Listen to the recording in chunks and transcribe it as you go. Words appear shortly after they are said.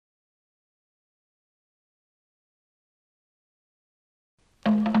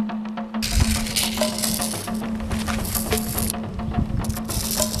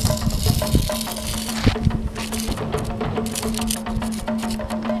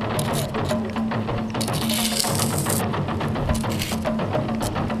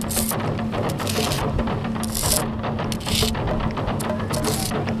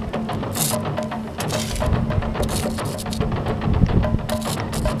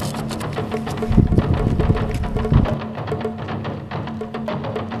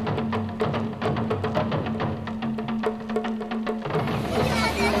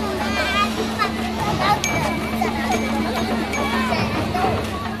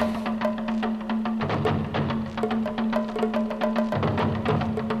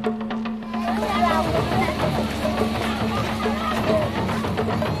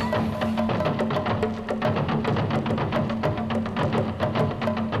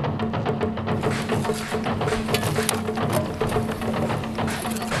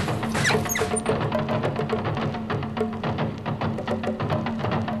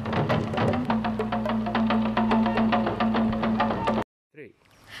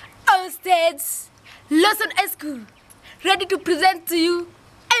Downstage, Lawson High School, ready to present to you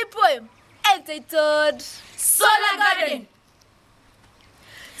a poem entitled Solar Garden.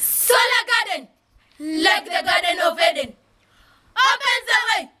 Solar Garden, like the Garden of Eden, opens the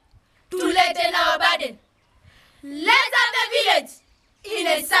way to lighten our burden. Light up the village in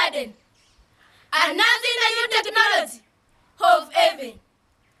a sudden, announcing the new technology of heaven.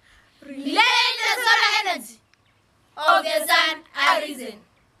 Relay the solar energy of the sun arisen.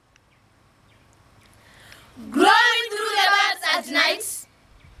 Glowing through the birds at night,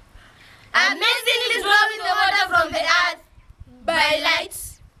 amazingly drawing the water from the earth by light,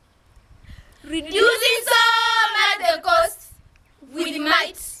 reducing so much the cost with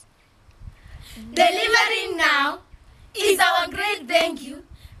might. Delivering now is our great thank you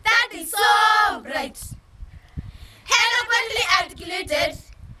that is so bright, eloquently articulated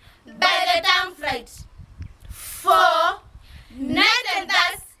by the term fright. For night and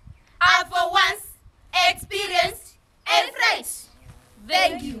thus are for once experienced a fright.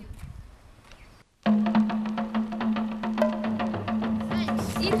 Thank you.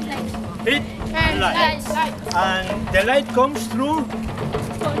 Heat and light. And the light comes through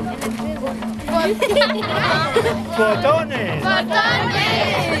photones.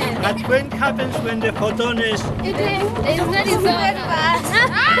 But what happens when the photones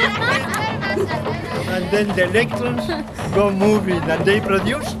and then the electrons go moving and they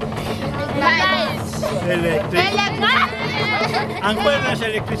produce electricity. And where does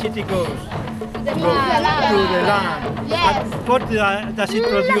electricity goes? To the land. And what does it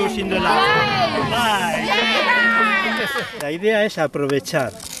produce in the land? Light. La idea es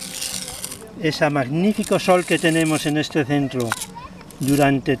aprovechar ese magnífico sol que tenemos en este centro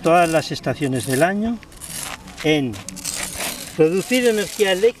durante todas las estaciones del año en producir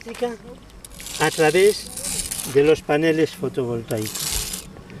energía eléctrica a través de los paneles fotovoltaicos.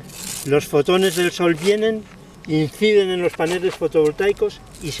 Los fotones del sol vienen, inciden en los paneles fotovoltaicos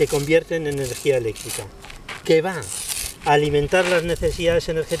y se convierten en energía eléctrica, que va a alimentar las necesidades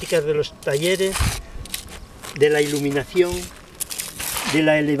energéticas de los talleres, de la iluminación, de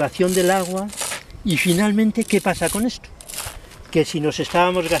la elevación del agua. Y finalmente, ¿qué pasa con esto? Que si nos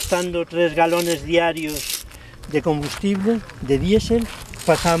estábamos gastando 3 galones diarios de combustible, de diésel,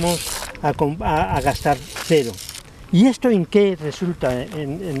 pasamos a gastar 0. ¿Y esto en qué resulta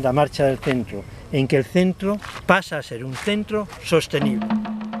en la marcha del centro? En que el centro pasa a ser un centro sostenible.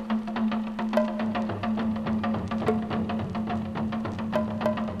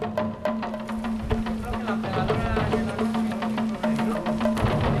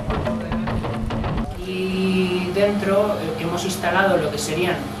 Y dentro hemos instalado lo que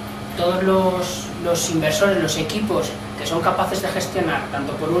serían todos los inversores, los equipos que son capaces de gestionar,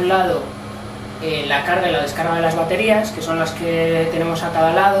 tanto por un lado la carga y la descarga de las baterías, que son las que tenemos a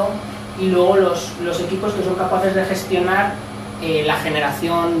cada lado, y luego los equipos que son capaces de gestionar la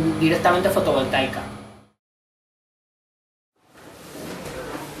generación directamente fotovoltaica.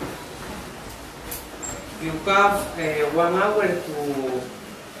 You have 1 hour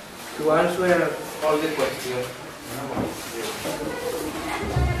to answer all the questions.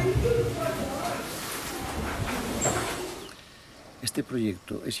 Este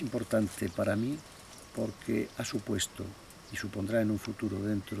proyecto es importante para mí porque ha supuesto y supondrá en un futuro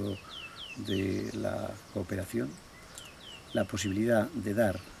dentro de la cooperación la posibilidad de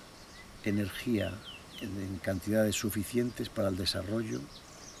dar energía en cantidades suficientes para el desarrollo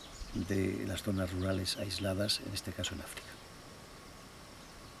de las zonas rurales aisladas, en este caso en África.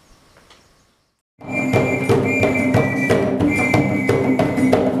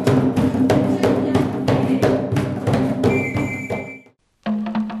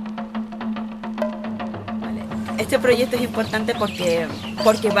 Este proyecto es importante porque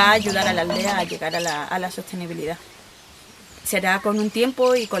va a ayudar a la aldea a llegar a la sostenibilidad. Será con un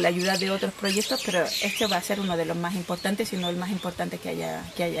tiempo y con la ayuda de otros proyectos, pero este va a ser uno de los más importantes, si no el más importante que haya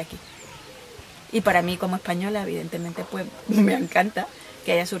aquí. Y para mí como española, evidentemente, pues me encanta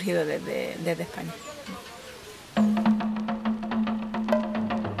que haya surgido desde España.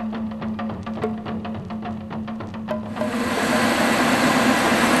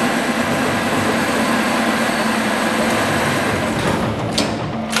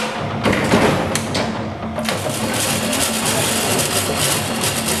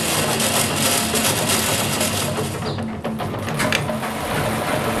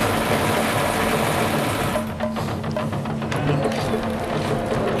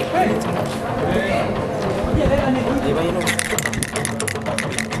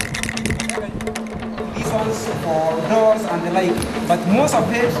 These ones for doors and the like. but most of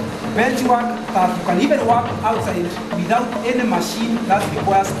it bench work that you can even work outside without any machine that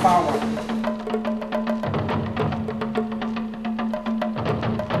requires power.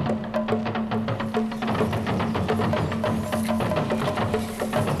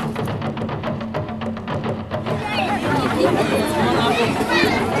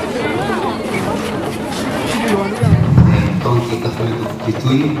 Government of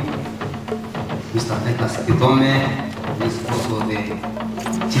Kitui, Mr. Pekas Kitome, is also the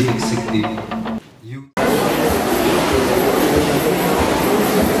Chief Executive.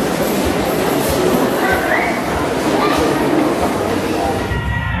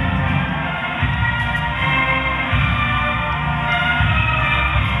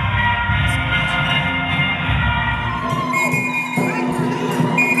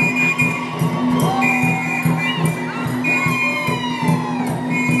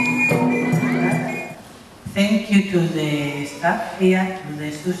 Thank you to the staff here, to the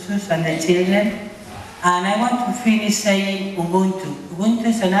susus and the children. And I want to finish saying Ubuntu. Ubuntu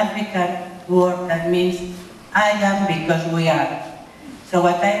is an African word that means I am because we are. So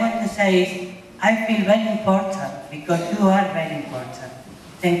what I want to say is I feel very important because you are very important.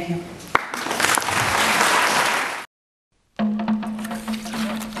 Thank you.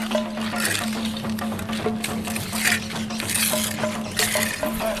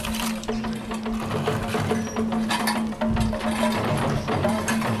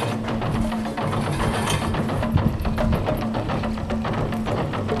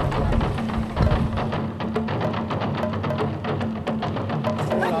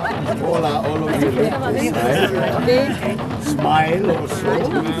 All of you smile also.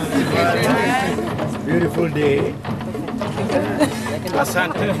 Beautiful day.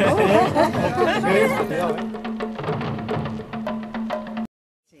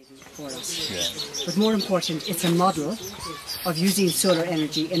 But more important, it's a model of using solar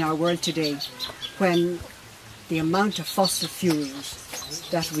energy in our world today, when the amount of fossil fuels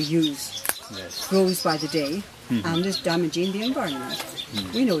that we use grows by the day and is damaging the environment.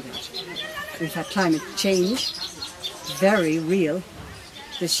 We know that. We've had climate change, very real,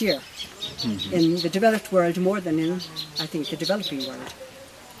 this year. In the developed world more than in, I think, the developing world.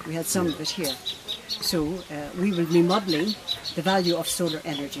 We had some of it here. So we will be modelling the value of solar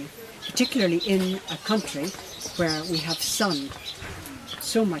energy, particularly in a country where we have sun,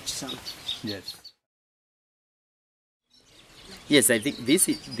 so much sun. Yes. Yes, I think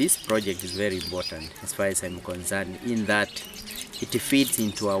this project is very important as far as I'm concerned, in that it fits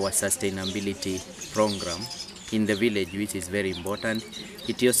into our sustainability program in the village, which is very important.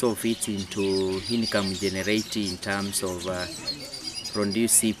 It also fits into income generating in terms of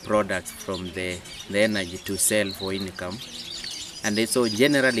producing products from the energy to sell for income. And so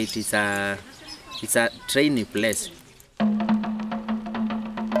generally it's a training place.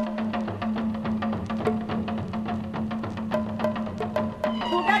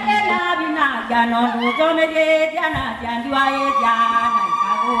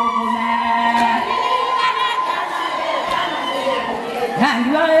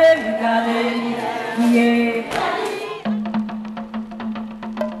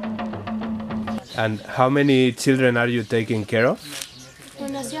 And how many children are you taking care of?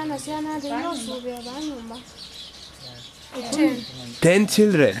 10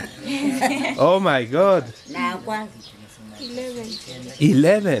 children. Oh my God.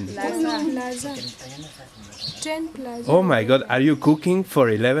 11. 10 plus. Oh my God. Are you cooking for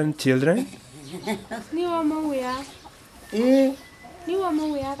 11 children?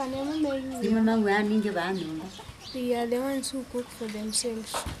 Yeah, the ones who cook for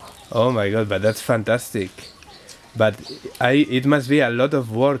themselves. Oh my God, but that's fantastic. But it must be a lot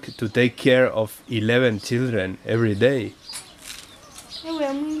of work to take care of 11 children every day.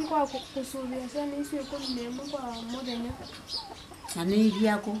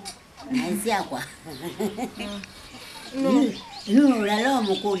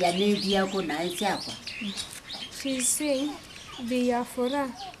 She's saying they are for her.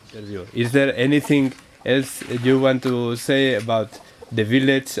 Is there anything else you want to say about the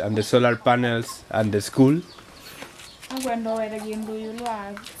village and the solar panels and the school?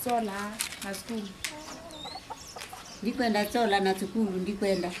 Ndikwenda sola na sukulu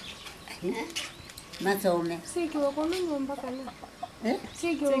ndikwenda masome sikiwa kwa nyumba kana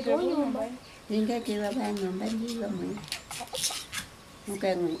sikiwa kwa nyumba ningekewa ba nyumba ndiyo mwe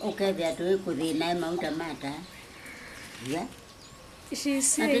ukevya tu kuthina mauta mata yeah. She's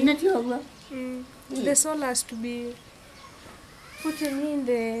saying the solar has to be put in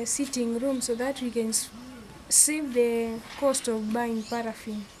the sitting room so that we can save the cost of buying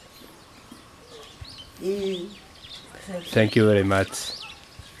paraffin. Thank you very much.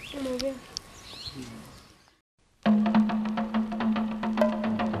 Muy bien.